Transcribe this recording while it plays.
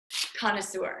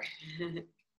connoisseur.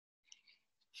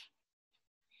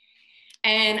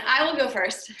 And I will go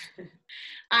first.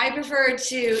 I prefer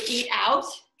to eat out.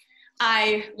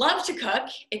 I love to cook,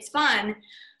 it's fun,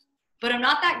 but I'm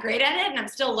not that great at it and I'm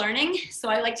still learning, so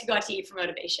I like to go out to eat for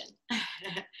motivation.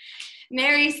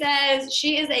 Mary says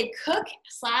she is a cook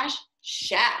 /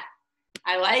 chef.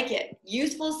 I like it,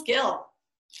 useful skill.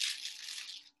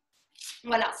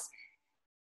 What else?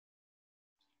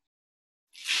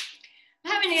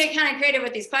 I'm having to get kind of creative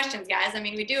with these questions, guys. I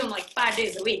mean, we do them like 5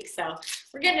 days a week, so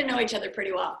we're getting to know each other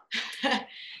pretty well. All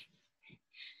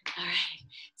right.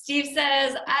 Steve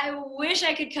says, I wish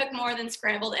I could cook more than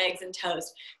scrambled eggs and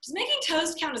toast. Does making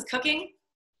toast count as cooking?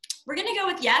 We're gonna go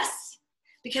with yes,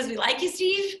 because we like you,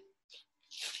 Steve,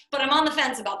 but I'm on the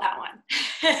fence about that one.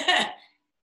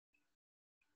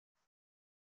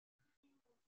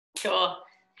 Cool.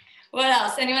 What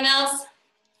else? Anyone else?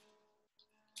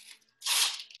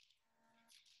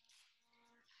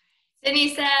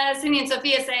 Sydney and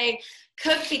Sophia say,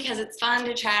 cook because it's fun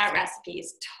to try out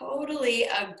recipes. Totally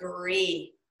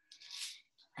agree.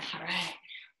 All right.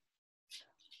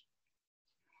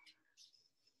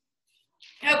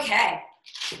 Okay.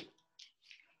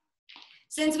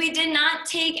 Since we did not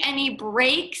take any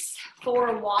breaks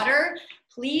for water,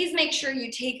 please make sure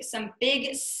you take some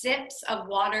big sips of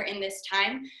water in this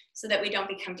time so that we don't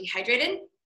become dehydrated.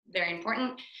 Very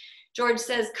important. George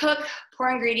says, cook,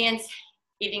 pour ingredients,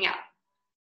 eating out.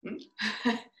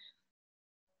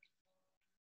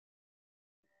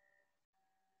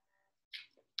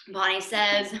 Bonnie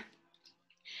says,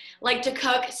 like to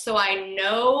cook so I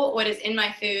know what is in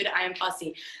my food. I am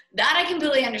fussy. That I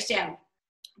completely understand.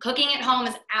 Cooking at home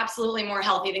is absolutely more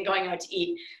healthy than going out to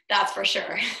eat. That's for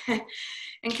sure.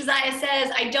 And Keziah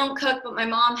says, I don't cook, but my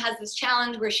mom has this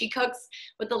challenge where she cooks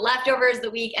with the leftovers the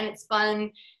week, and it's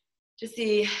fun to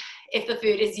see if the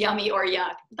food is yummy or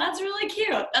yuck. That's really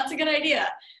cute. That's a good idea.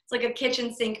 It's like a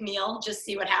kitchen sink meal. Just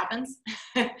see what happens.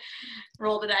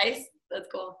 Roll the dice. That's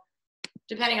cool.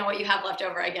 Depending on what you have left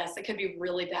over, I guess. It could be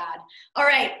really bad. All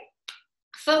right.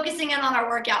 Focusing in on our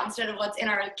workout instead of what's in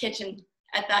our kitchen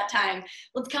at that time.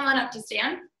 Let's come on up to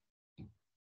stand.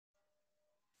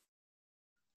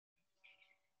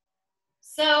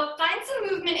 So find some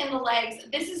movement in the legs.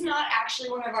 This is not actually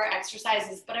one of our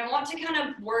exercises, but I want to kind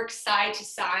of work side to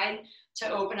side to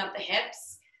open up the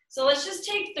hips. So let's just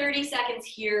take 30 seconds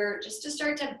here just to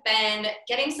start to bend,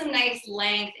 getting some nice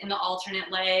length in the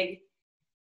alternate leg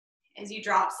as you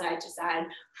drop side to side,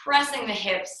 pressing the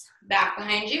hips back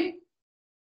behind you.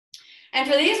 And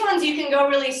for these ones, you can go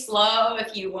really slow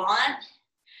if you want,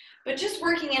 but just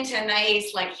working into a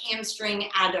nice like hamstring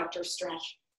adductor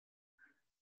stretch.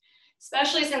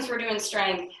 Especially since we're doing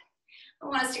strength, I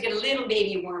want us to get a little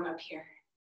baby warm up here.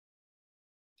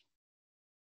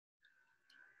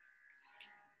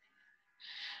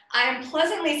 I'm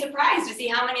pleasantly surprised to see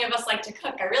how many of us like to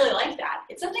cook. I really like that.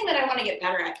 It's something that I want to get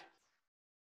better at.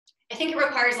 I think it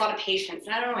requires a lot of patience,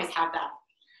 and I don't always have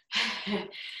that.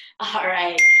 All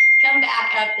right, come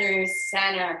back up through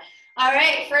center. All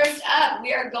right, first up,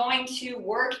 we are going to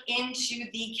work into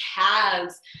the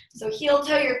calves. So heel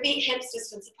toe your feet, hips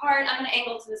distance apart. I'm gonna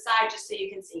angle to the side just so you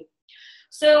can see.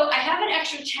 So I have an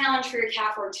extra challenge for your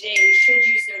calf work today, should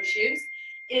you so choose.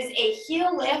 It is a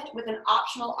heel lift with an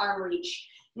optional arm reach.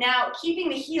 Now, keeping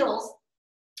the heels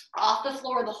off the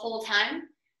floor the whole time.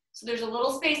 So there's a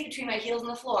little space between my heels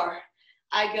and the floor.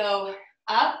 I go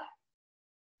up,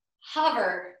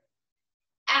 hover,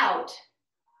 out,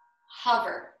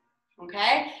 hover.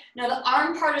 Okay, now the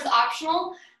arm part is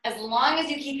optional as long as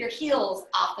you keep your heels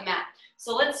off the mat.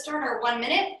 So let's start our 1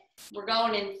 minute. We're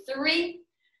going in 3,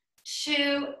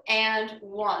 2, and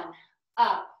 1.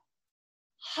 Up,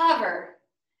 hover,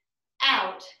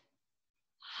 out,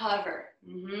 hover.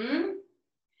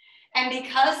 And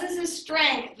because this is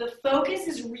strength, the focus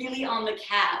is really on the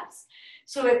calves.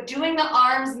 So if doing the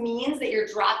arms means that you're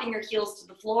dropping your heels to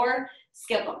the floor,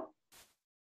 skip them.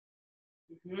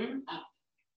 Up.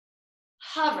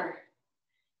 Hover,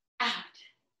 out,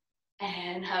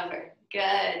 and hover.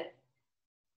 Good.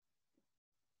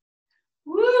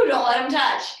 Woo, don't let them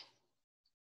touch.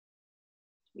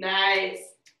 Nice.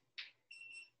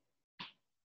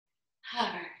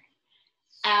 Hover,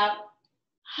 out,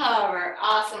 hover.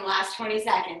 Awesome, last 20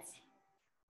 seconds.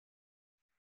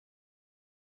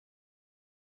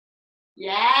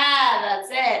 Yeah, that's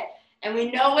it. And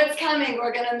we know what's coming.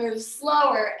 We're gonna move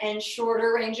slower and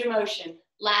shorter range of motion.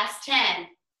 Last 10.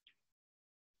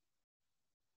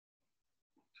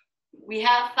 We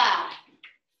have 5,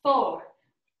 4,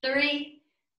 3,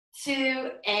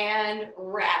 2, and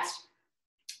rest.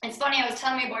 It's funny, I was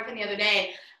telling my boyfriend the other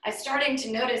day, I'm starting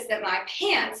to notice that my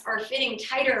pants are fitting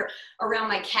tighter around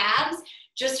my calves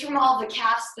just from all the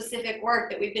calf specific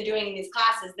work that we've been doing in these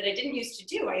classes that I didn't used to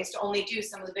do. I used to only do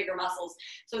some of the bigger muscles.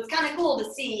 So it's kind of cool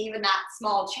to see even that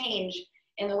small change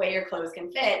in the way your clothes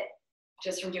can fit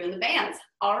just from doing the bands.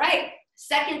 All right,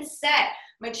 second set.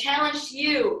 My challenge to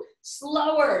you,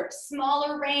 slower,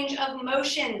 smaller range of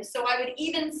motion. So I would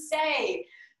even say,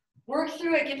 work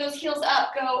through it, get those heels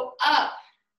up, go up,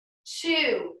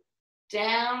 2,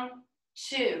 down,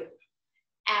 2,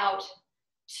 out,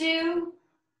 2,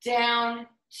 down,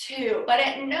 2. But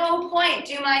at no point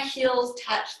do my heels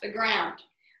touch the ground.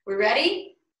 We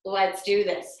ready? Let's do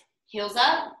this. Heels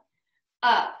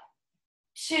up,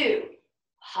 2,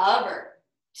 hover,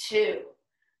 2,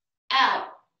 out,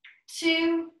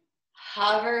 2,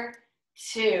 hover,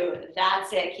 2.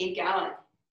 That's it, keep going.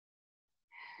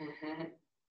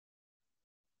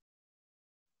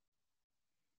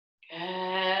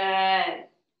 Good.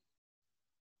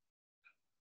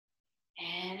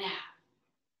 And out.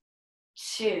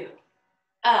 2,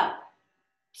 up,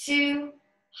 2,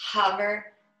 hover,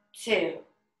 2.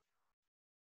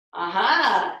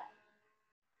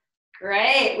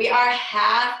 Great, we are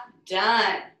half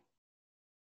done.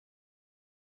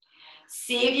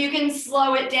 See if you can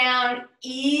slow it down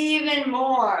even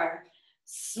more.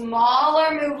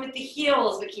 Smaller move with the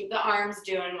heels, but keep the arms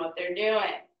doing what they're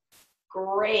doing.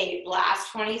 Great,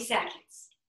 last 20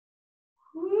 seconds.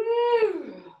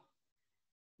 Woo.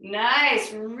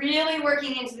 Nice, really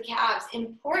working into the calves.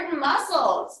 Important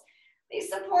muscles. They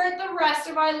support the rest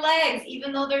of our legs,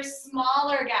 even though they're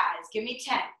smaller, guys. Give me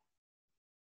 10.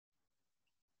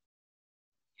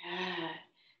 Good.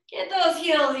 Get those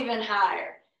heels even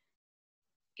higher.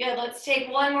 Good, let's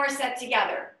take one more set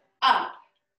together. Up,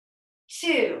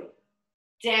 2,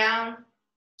 down,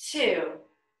 2,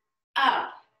 up,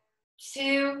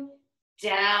 2,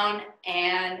 down,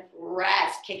 and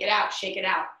rest. Kick it out, shake it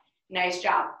out. Nice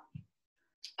job.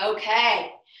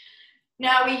 Okay.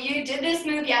 Now you did this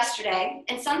move yesterday,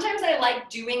 and sometimes I like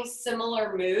doing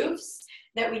similar moves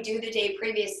that we do the day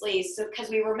previously, so because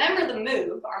we remember the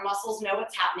move, our muscles know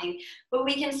what's happening, but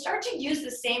we can start to use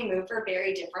the same move for a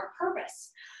very different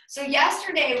purpose. So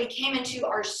yesterday we came into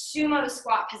our sumo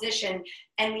squat position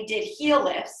and we did heel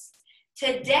lifts.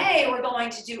 Today we're going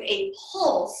to do a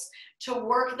pulse to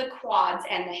work the quads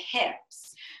and the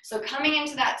hips. So coming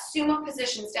into that sumo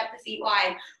position, step the feet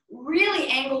wide, really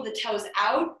angle the toes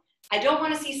out. I don't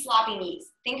want to see sloppy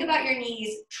knees. Think about your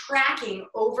knees tracking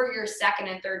over your second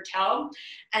and third toe,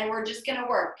 and we're just going to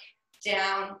work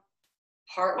down,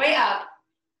 partway up,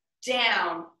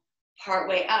 down,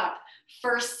 partway up.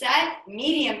 First set,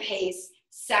 medium pace.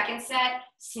 Second set,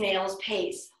 snail's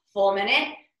pace. Full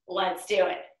minute, let's do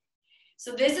it.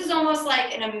 So this is almost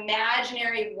like an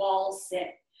imaginary wall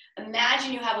sit.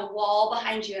 Imagine you have a wall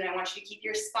behind you, and I want you to keep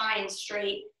your spine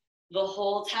straight the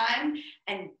whole time,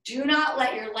 and do not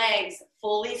let your legs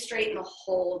fully straighten the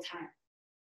whole time.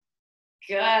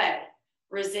 Good.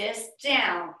 Resist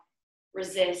down,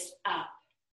 resist up,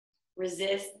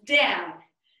 resist down,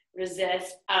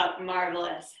 resist up.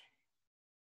 Marvelous.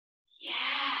 Yeah.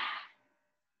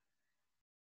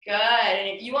 Good. And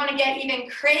if you want to get even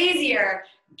crazier,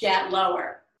 get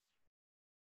lower.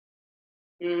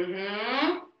 Whew.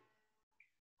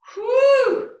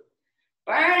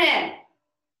 Burn it.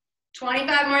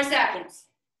 25 more seconds.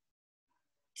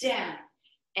 Down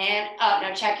and up.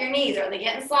 Now check your knees. Are they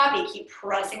getting sloppy? Keep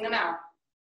pressing them out.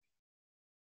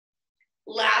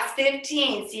 Last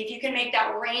 15. See if you can make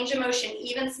that range of motion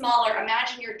even smaller.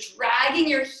 Imagine you're dragging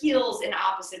your heels in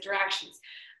opposite directions.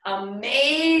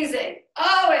 Amazing.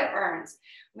 Oh, it burns.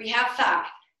 We have 5,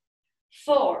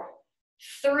 4,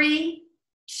 3,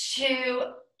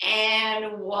 2,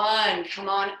 and 1. Come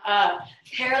on up.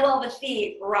 Parallel the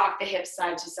feet. Rock the hips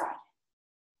side to side.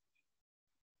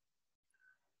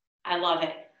 I love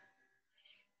it.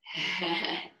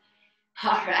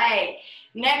 All right,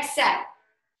 next set.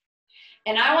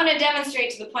 And I want to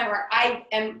demonstrate to the point where I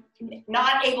am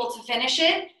not able to finish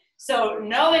it. So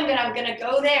knowing that I'm going to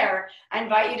go there, I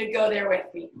invite you to go there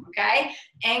with me, okay?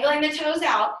 Angling the toes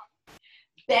out,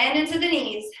 bend into the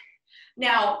knees.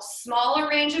 Now, smaller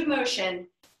range of motion,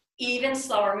 even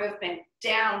slower movement.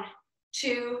 Down,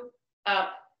 2,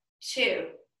 up, 2,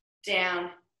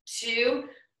 down, 2,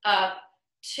 up,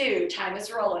 2. Time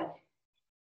is rolling.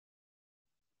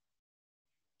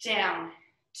 Down,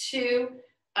 2,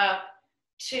 up,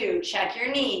 2. Check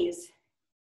your knees.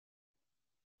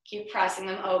 Keep pressing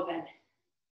them open.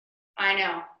 I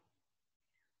know.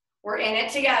 We're in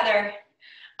it together.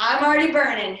 I'm already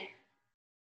burning.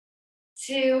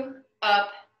 2,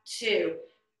 up, 2.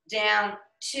 Down,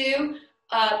 2,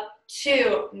 up,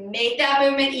 2. Make that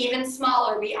movement even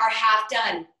smaller. We are half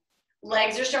done.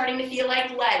 Legs are starting to feel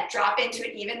like lead. Drop into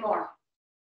it even more.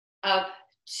 Up,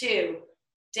 2,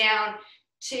 down,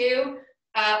 2,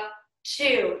 up,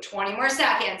 2. 20 more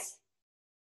seconds.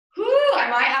 Whew, I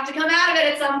might have to come out of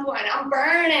it at some point. I'm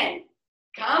burning.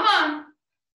 Come on.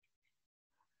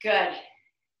 Good.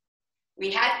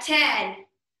 We had 10.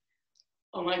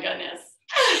 Oh my goodness.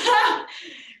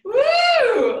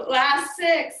 Woo! Last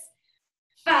 6,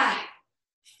 5,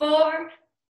 4,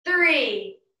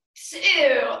 3, 2,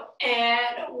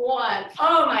 and 1.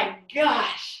 Oh my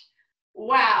gosh.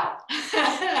 Wow.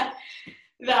 That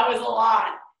was a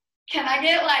lot. Can I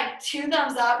get like 2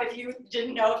 thumbs up if you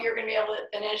didn't know if you were going to be able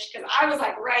to finish? Because I was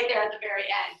like right there at the very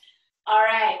end. All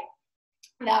right.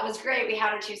 That was great. We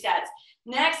had our 2 sets.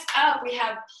 Next up, we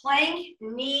have plank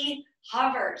knee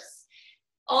hovers,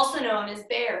 also known as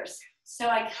bears. So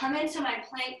I come into my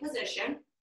plank position.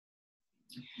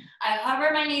 I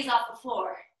hover my knees off the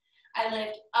floor. I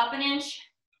lift up an inch,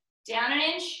 down an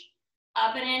inch,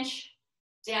 up an inch,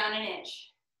 down an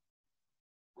inch.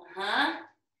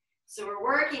 So we're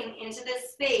working into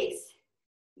this space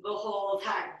the whole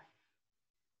time.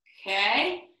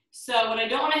 Okay? So what I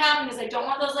don't want to happen is I don't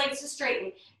want those legs to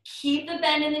straighten. Keep the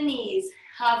bend in the knees.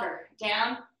 Hover.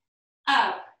 Down,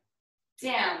 up,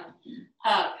 down,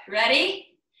 up.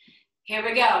 Ready? Here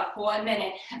we go. 1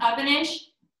 minute. Up an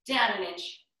inch, down an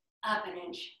inch, up an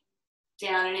inch,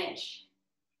 down an inch.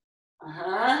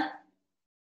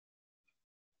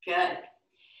 Good.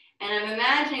 And I'm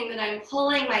imagining that I'm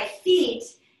pulling my feet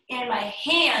and my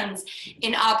hands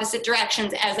in opposite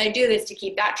directions as I do this to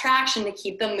keep that traction, to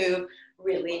keep the move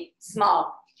really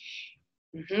small.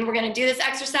 We're going to do this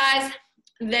exercise,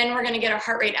 then we're going to get our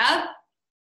heart rate up,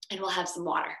 and we'll have some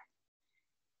water.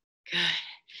 Good.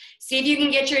 See if you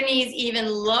can get your knees even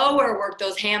lower, work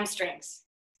those hamstrings.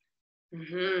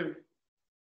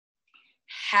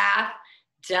 Half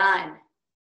done.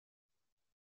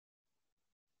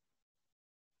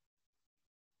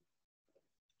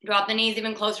 Drop the knees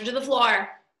even closer to the floor.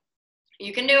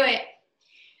 You can do it.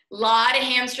 A lot of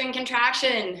hamstring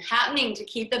contraction happening to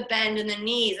keep the bend in the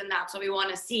knees, and that's what we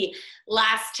want to see.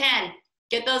 Last 10.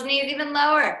 Get those knees even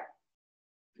lower.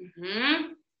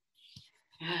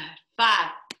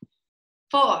 5,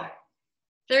 4,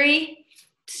 3,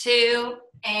 2,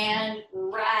 and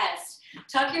rest.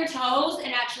 Tuck your toes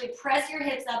and actually press your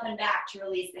hips up and back to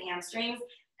release the hamstrings,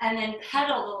 and then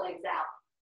pedal the legs out.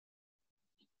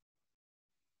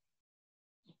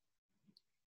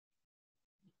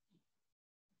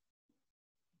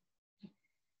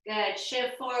 Good.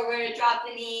 Shift forward, drop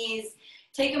the knees.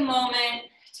 Take a moment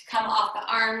to come off the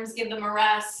arms, give them a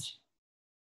rest.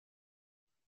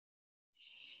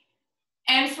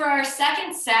 And for our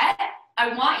second set,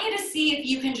 I want you to see if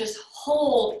you can just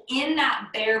hold in that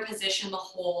bear position the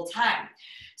whole time.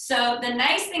 So the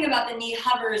nice thing about the knee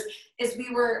hovers is we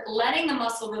were letting the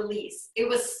muscle release. It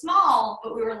was small,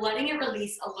 but we were letting it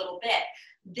release a little bit.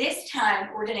 This time,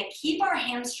 we're going to keep our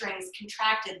hamstrings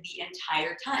contracted the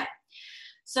entire time.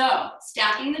 So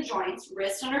stacking the joints,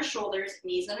 wrists under shoulders,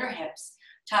 knees under hips.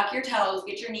 Tuck your toes,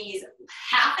 get your knees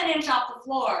half an inch off the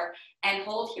floor, and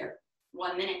hold here.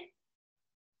 1 minute.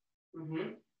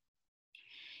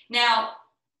 Now,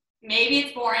 maybe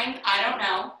it's boring, I don't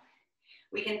know.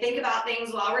 We can think about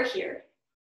things while we're here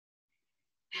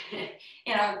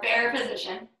in our bear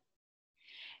position.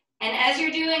 And as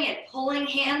you're doing it, pulling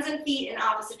hands and feet in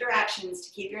opposite directions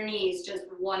to keep your knees just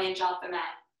 1 inch off the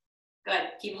mat. Good,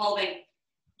 keep holding,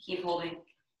 keep holding.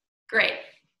 Great.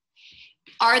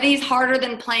 Are these harder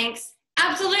than planks?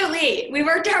 Absolutely. We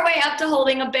worked our way up to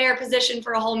holding a bear position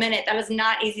for a whole minute. That is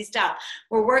not easy stuff.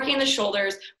 We're working the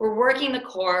shoulders, we're working the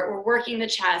core, we're working the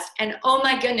chest, and oh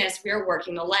my goodness, we are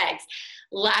working the legs.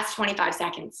 Last 25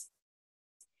 seconds.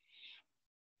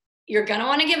 You're gonna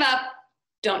wanna give up.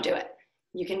 Don't do it.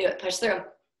 You can do it. Push through.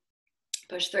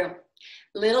 Push through.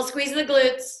 Little squeeze of the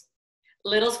glutes,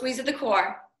 little squeeze of the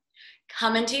core.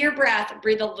 Come into your breath,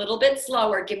 breathe a little bit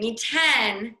slower. Give me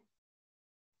 10.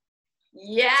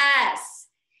 Yes.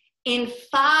 In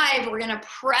 5, we're gonna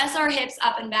press our hips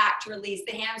up and back to release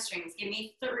the hamstrings. Give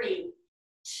me 3,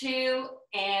 2,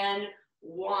 and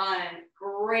 1.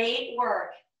 Great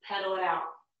work. Pedal it out.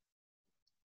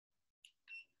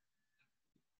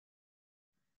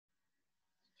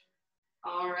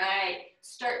 All right.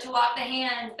 Start to walk the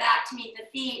hands back to meet the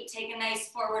feet. Take a nice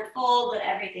forward fold. Let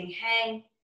everything hang.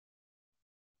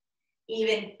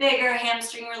 Even bigger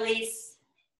hamstring release.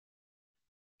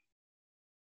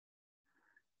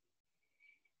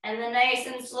 And then nice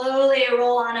and slowly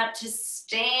roll on up to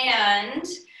stand.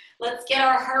 Let's get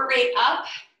our heart rate up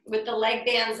with the leg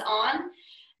bands on.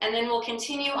 And then we'll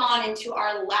continue on into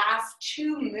our last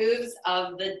 2 moves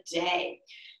of the day.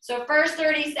 So first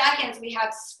 30 seconds, we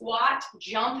have squat,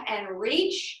 jump, and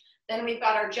reach. Then we've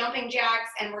got our jumping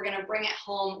jacks, and we're gonna bring it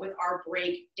home with our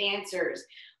break dancers.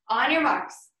 On your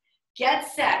marks,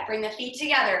 get set, bring the feet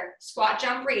together, squat,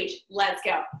 jump, reach, let's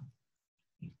go.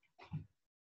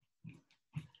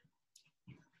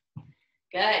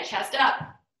 Good, chest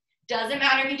up. Doesn't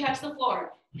matter if you touch the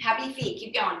floor. Happy feet,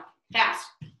 keep going, fast.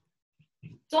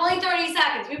 It's only 30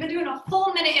 seconds. We've been doing a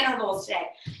full minute intervals today.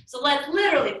 So let's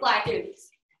literally fly through these.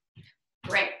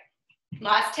 Great,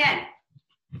 last 10.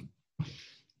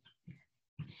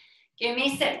 Give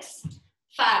me 6,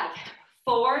 5,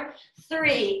 4,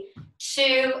 3,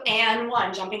 2, and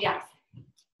 1. Jumping jacks.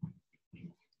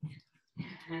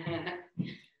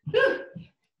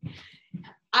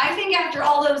 I think after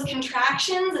all those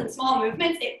contractions and small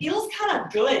movements, it feels kind of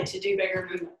good to do bigger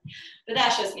movement, but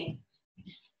that's just me.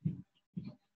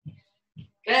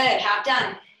 Good, half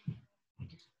done.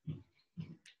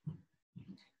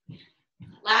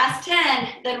 Last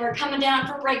 10, then we're coming down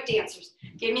for break dancers.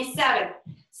 Give me 7,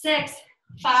 6,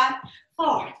 5,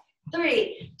 4,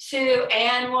 3, 2,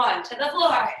 and 1. To the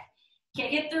floor.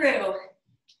 Kick it through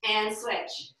and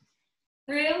switch.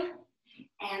 Through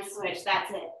and switch.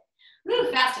 That's it.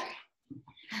 Woo, faster.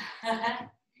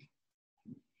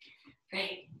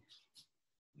 Great.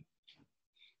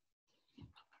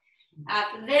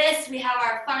 After this, we have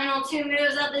our final 2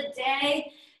 moves of the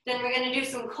day. Then we're going to do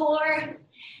some core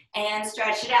and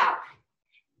stretch it out.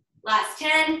 Last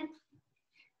 10.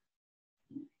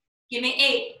 Give me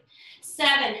 8,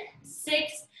 7,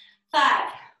 6, 5,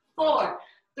 4,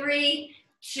 3,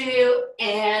 2,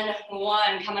 and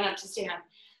 1. Coming up to stand.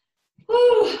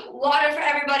 Woo, water for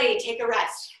everybody. Take a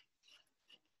rest.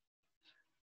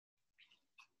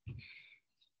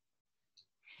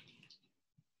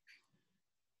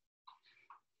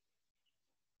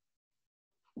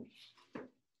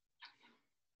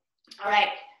 All right,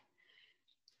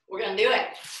 we're gonna do it.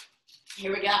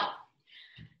 Here we go.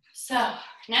 So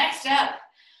next up,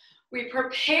 we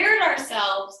prepared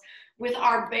ourselves with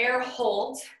our bear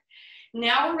holds.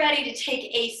 Now we're ready to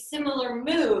take a similar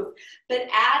move, but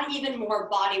add even more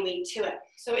body weight to it.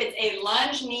 So it's a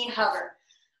lunge knee hover.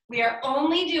 We are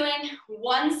only doing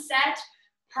 1 set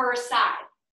per side.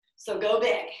 So go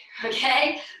big,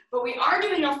 okay? But we are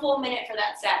doing a full minute for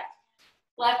that set.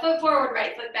 Left foot forward,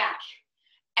 right foot back.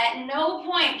 At no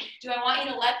point do I want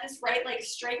you to let this right leg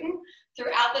straighten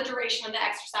throughout the duration of the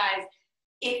exercise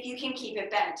if you can keep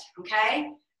it bent,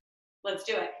 okay? Let's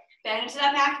do it. Bend into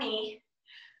that back knee,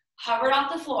 hover it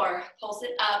off the floor, pulse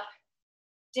it up,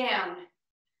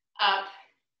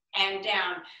 and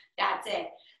down. That's it.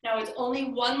 Now it's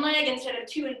only 1 leg instead of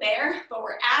 2 in bear, but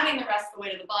we're adding the rest of the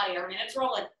weight of the body. Our minute's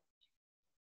rolling.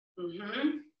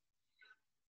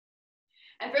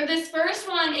 And for this first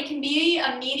one, it can be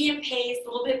a medium pace, a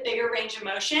little bit bigger range of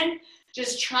motion.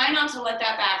 Just try not to let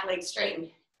that back leg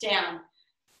straighten. Down,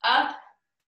 up,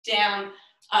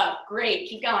 up. Great,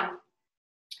 keep going.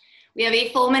 We have a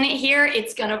full minute here,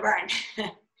 it's gonna burn.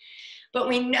 But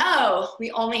we know we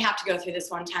only have to go through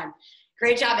this 1 time.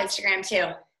 Great job, Instagram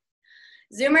too.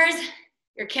 Zoomers,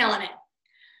 you're killing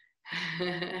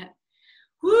it.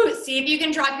 Woo, see if you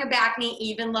can drop your back knee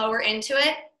even lower into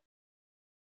it.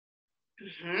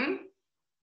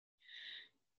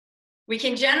 We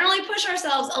can generally push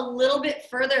ourselves a little bit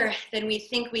further than we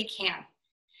think we can.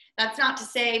 That's not to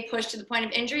say push to the point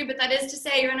of injury, but that is to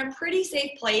say you're in a pretty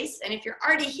safe place, and if you're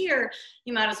already here,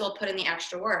 you might as well put in the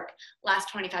extra work. Last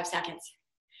 25 seconds.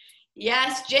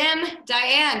 Yes, Jim,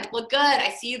 Diane, look good.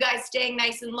 I see you guys staying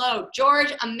nice and low.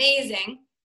 George, amazing.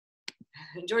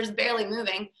 George is barely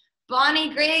moving.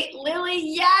 Bonnie, great. Lily,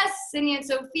 yes. Cindy and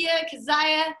Sophia,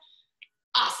 Keziah,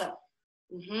 awesome.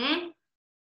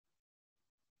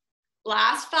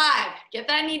 Last 5. Get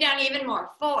that knee down even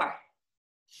more. 4,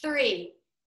 3,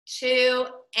 2,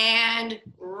 and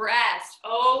rest.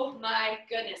 Oh my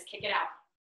goodness, kick it out.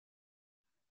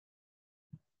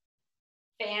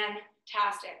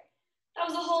 Fantastic. That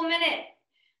was a whole minute.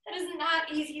 That is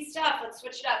not easy stuff. Let's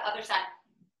switch it up. Other side.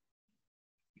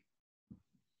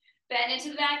 Bend into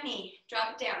the back knee.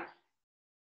 Drop it down.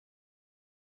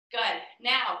 Good.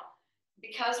 Now,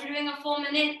 because we're doing a full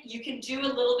minute, you can do a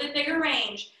little bit bigger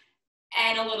range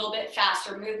and a little bit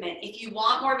faster movement. If you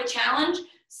want more of a challenge,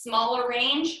 smaller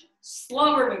range,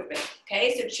 slower movement.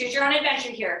 Okay, so choose your own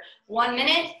adventure here. 1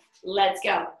 minute, let's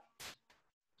go.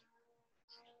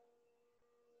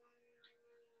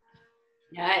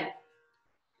 Good.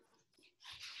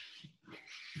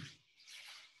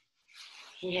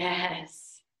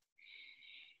 Yes.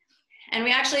 And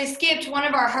we actually skipped one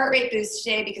of our heart rate boosts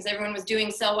today because everyone was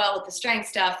doing so well with the strength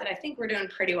stuff that I think we're doing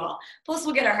pretty well. Plus,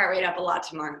 we'll get our heart rate up a lot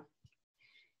tomorrow.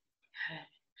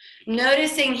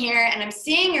 Noticing here, and I'm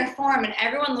seeing your form, and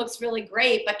everyone looks really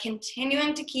great, but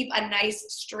continuing to keep a nice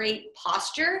straight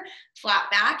posture,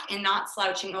 flat back, and not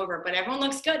slouching over. But everyone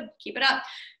looks good. Keep it up.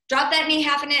 Drop that knee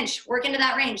half an inch. Work into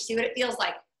that range. See what it feels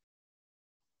like.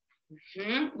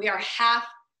 We are half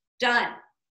done.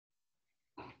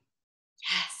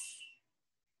 Yes.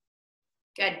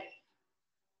 Good.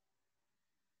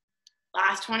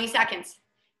 Last 20 seconds.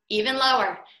 Even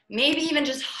lower. Maybe even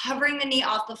just hovering the knee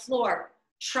off the floor.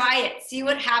 Try it. See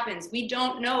what happens. We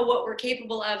don't know what we're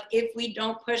capable of if we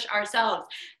don't push ourselves.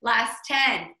 Last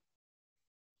 10.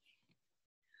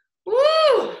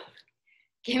 Woo!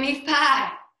 Give me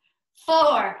 5,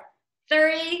 4,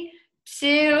 3,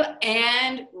 2,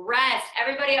 and rest.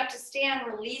 Everybody up to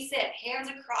stand. Release it. Hands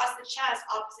across the chest,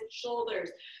 opposite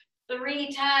shoulders.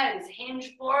 3 times.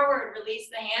 Hinge forward. Release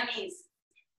the hammies.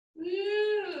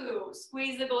 Woo!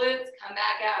 Squeeze the glutes. Come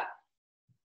back up.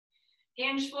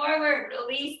 Hinge forward,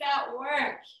 release that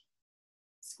work.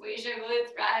 Squeeze your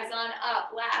glutes, rise on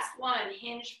up. Last one,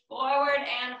 hinge forward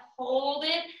and hold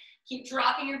it. Keep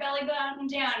dropping your belly button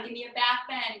down. Give me a back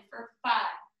bend for 5,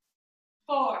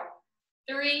 4,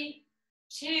 3,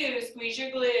 2. Squeeze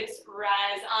your glutes,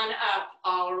 rise on up.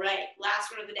 All right,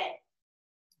 last one of the day.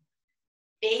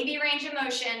 Baby range of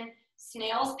motion,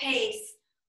 snail's pace,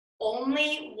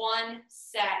 only 1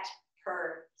 set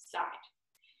per side.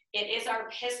 It is our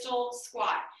pistol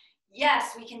squat.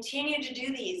 Yes, we continue to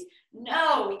do these.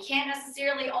 No, we can't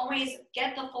necessarily always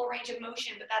get the full range of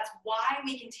motion, but that's why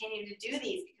we continue to do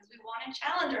these, because we want to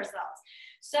challenge ourselves.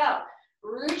 So,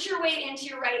 root your weight into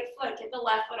your right foot. Get the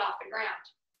left foot off the ground.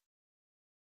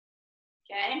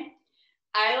 Okay?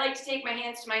 I like to take my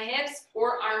hands to my hips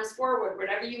or arms forward.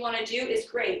 Whatever you want to do is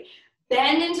great.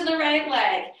 Bend into the right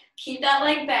leg. Keep that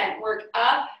leg bent. Work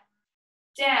up,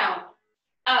 down,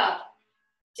 up,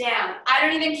 down. I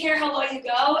don't even care how low you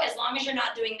go as long as you're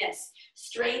not doing this.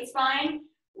 Straight spine,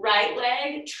 right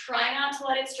leg, try not to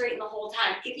let it straighten the whole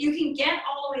time. If you can get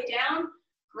all the way down,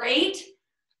 great,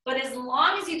 but as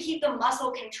long as you keep the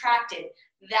muscle contracted,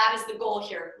 that is the goal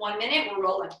here. 1 minute, we're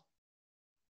rolling.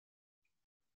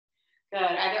 Good,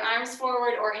 either arms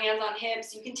forward or hands on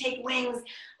hips. You can take wings.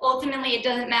 Ultimately, it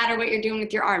doesn't matter what you're doing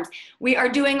with your arms. We are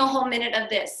doing a whole minute of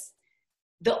this.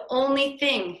 The only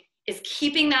thing is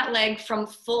keeping that leg from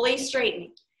fully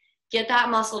straightening. Get that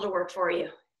muscle to work for you.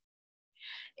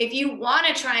 If you want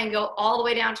to try and go all the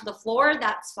way down to the floor,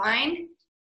 that's fine.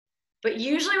 But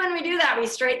usually when we do that, we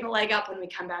straighten the leg up when we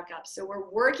come back up. So we're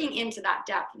working into that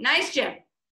depth. Nice, Jim.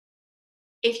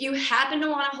 If you happen to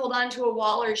want to hold on to a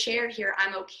wall or chair here,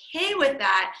 I'm okay with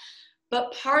that.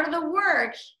 But part of the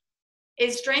work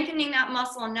is strengthening that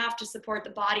muscle enough to support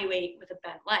the body weight with a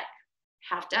bent leg.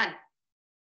 Half done.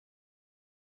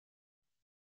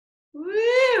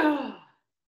 Woo!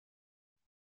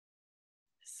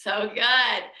 So good.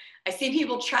 I see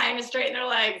people trying to straighten their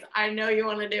legs. I know you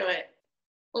want to do it.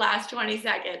 Last 20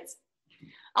 seconds.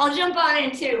 I'll jump on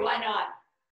in too. Why not?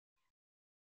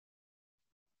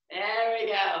 There we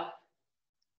go.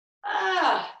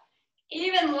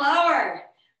 Even lower.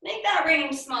 Make that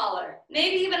range smaller.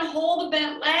 Maybe even hold a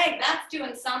bent leg. That's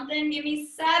doing something. Give me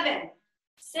 7,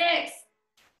 6,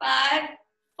 5,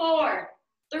 4,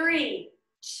 3,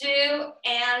 2,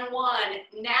 and 1.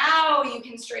 Now you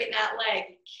can straighten that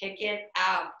leg. Kick it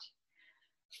out.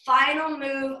 Final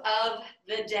move of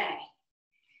the day.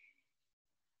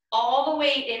 All the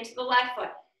weight into the left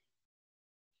foot.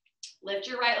 Lift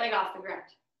your right leg off the ground.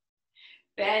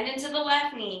 Bend into the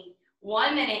left knee.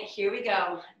 1 minute. Here we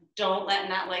go. Don't let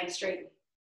that leg straighten.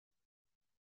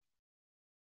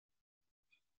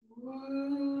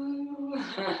 Woo.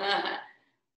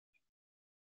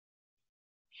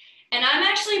 And I'm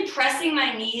actually pressing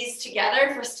my knees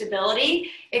together for stability.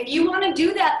 If you want to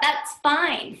do that, that's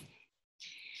fine.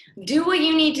 Do what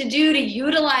you need to do to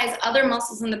utilize other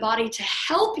muscles in the body to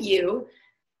help you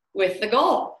with the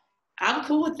goal. I'm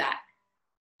cool with that.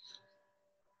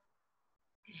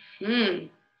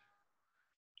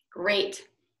 Great.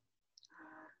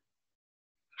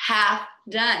 Half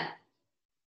done.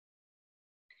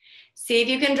 See if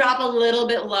you can drop a little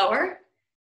bit lower.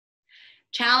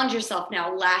 Challenge yourself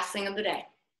now, last thing of the day.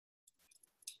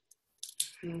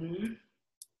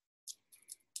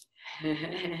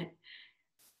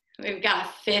 We've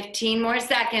got 15 more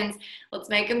seconds. Let's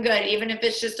make them good, even if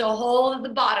it's just a hold at the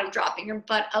bottom, dropping your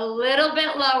butt a little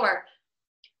bit lower.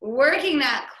 Working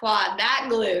that quad, that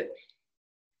glute.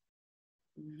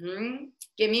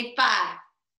 Give me 5,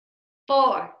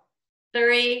 4,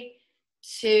 3,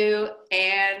 2,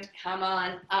 and come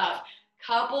on up.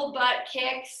 Couple butt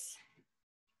kicks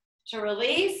to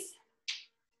release.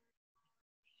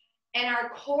 And our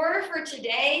core for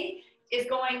today is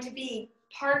going to be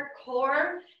part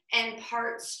core and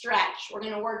part stretch. We're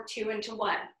going to work 2 into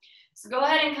 1. So go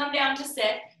ahead and come down to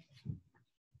sit.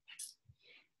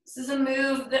 This is a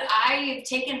move that I've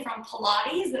taken from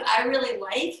Pilates that I really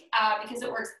like because it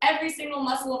works every single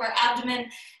muscle of our abdomen,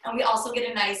 and we also get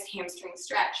a nice hamstring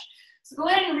stretch. So go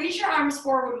ahead and reach your arms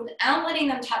forward without letting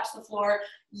them touch the floor,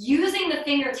 using the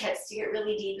fingertips to get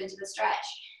really deep into the stretch.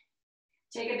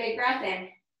 Take a big breath in.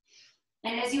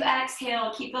 And as you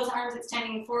exhale, keep those arms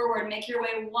extending forward. Make your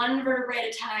way 1 vertebrae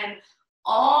at a time,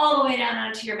 all the way down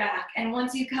onto your back. And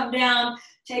once you come down,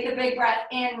 take a big breath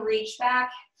in, reach back.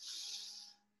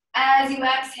 As you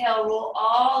exhale, roll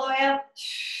all the way up.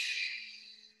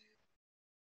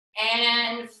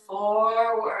 And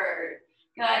forward.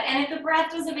 Good. And if the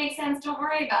breath doesn't make sense, don't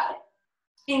worry about it.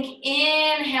 Think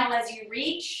inhale as you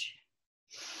reach.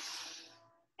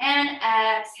 And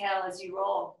exhale as you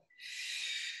roll.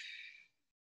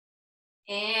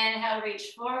 Inhale,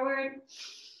 reach forward.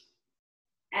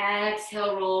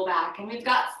 Exhale, roll back. And we've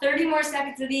got 30 more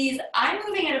seconds of these. I'm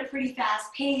moving at a pretty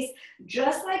fast pace,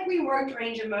 just like we worked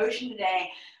range of motion today.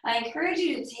 I encourage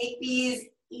you to take these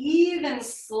even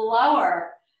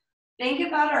slower. Think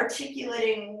about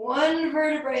articulating 1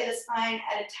 vertebrae of the spine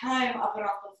at a time up and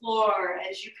off the floor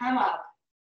as you come up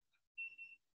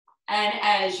and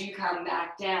as you come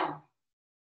back down.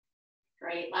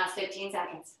 Great, last 15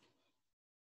 seconds.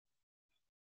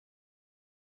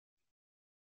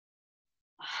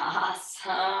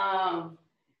 Awesome.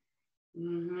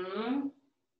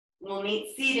 We'll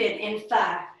meet seated in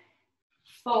 5,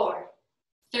 4,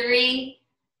 3,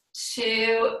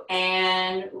 2,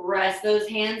 and rest those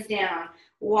hands down.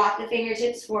 Walk the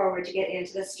fingertips forward to get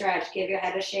into the stretch. Give your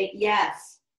head a shake.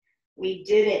 Yes, we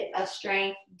did it. A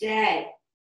strength day.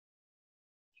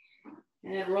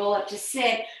 And then roll up to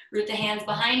sit. Root the hands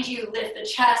behind you. Lift the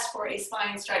chest for a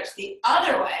spine stretch the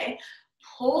other way.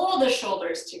 Pull the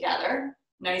shoulders together.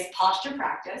 Nice posture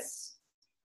practice.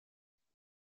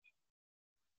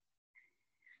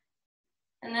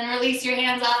 And then release your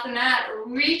hands off the mat.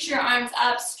 Reach your arms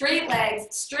up, straight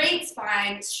legs, straight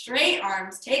spine, straight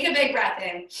arms. Take a big breath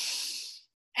in.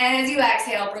 And as you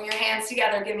exhale, bring your hands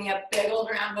together. Give me a big old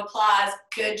round of applause.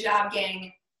 Good job,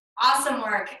 gang. Awesome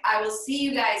work. I will see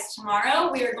you guys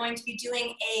tomorrow. We are going to be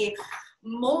doing a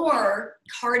more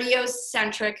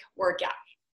cardio-centric workout.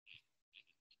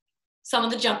 Some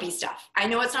of the jumpy stuff. I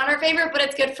know it's not our favorite, but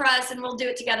it's good for us, and we'll do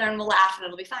it together, and we'll laugh, and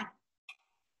it'll be fine.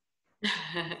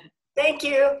 Thank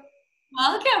you.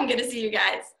 Welcome. Good to see you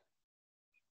guys.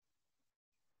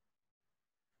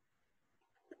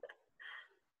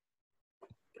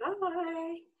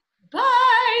 Bye.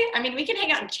 Bye. I mean, we can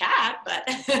hang out and chat, but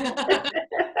that's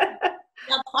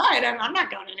fine. I'm not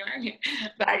going anywhere.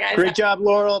 Bye, guys. Great job,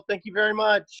 Laurel. Thank you very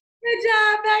much. Good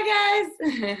job. Bye,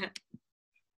 guys.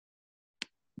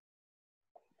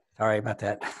 Sorry about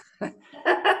that.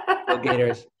 Go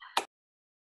Gators.